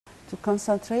to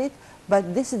concentrate.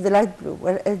 But this is the light blue,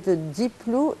 whereas the deep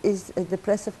blue is a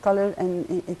depressive color, and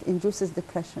it induces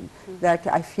depression. Like,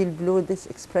 I feel blue, this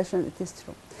expression, it is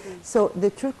true. So the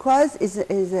turquoise is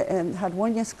a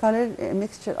harmonious color, a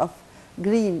mixture of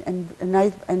green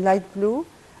and light blue,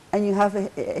 and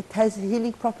it has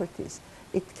healing properties.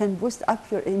 It can boost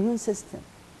up your immune system.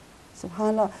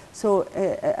 SubhanAllah. So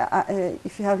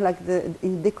if you have like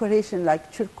in decoration,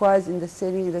 like turquoise in the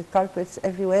ceiling, the carpets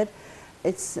everywhere,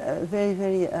 it's very,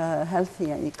 very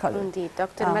healthy color. Indeed.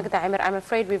 Dr. Magda Amir, I'm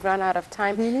afraid we've run out of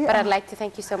time, really? But I'd like to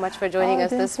thank you so much for joining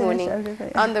us this morning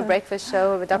on The Breakfast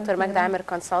Show with Dr. Magda Amir,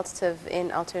 consultative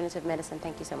in alternative medicine.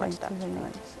 Thank you so much, Doctor. Thank you very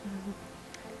much.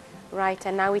 Right,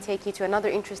 and now we take you to another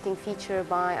interesting feature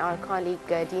by our colleague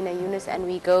Dina Yunus, and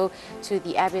we go to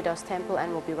the Abydos Temple,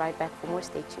 and we'll be right back for more.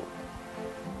 Stay tuned.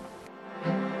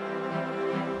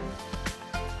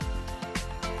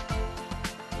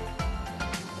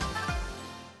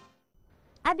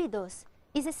 Abydos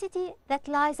is a city that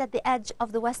lies at the edge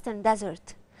of the Western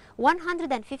Desert,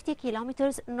 150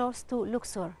 kilometers north to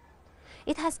Luxor.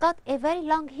 It has got a very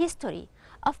long history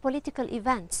of political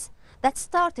events that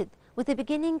started with the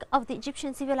beginning of the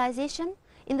Egyptian civilization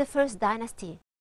in the first dynasty.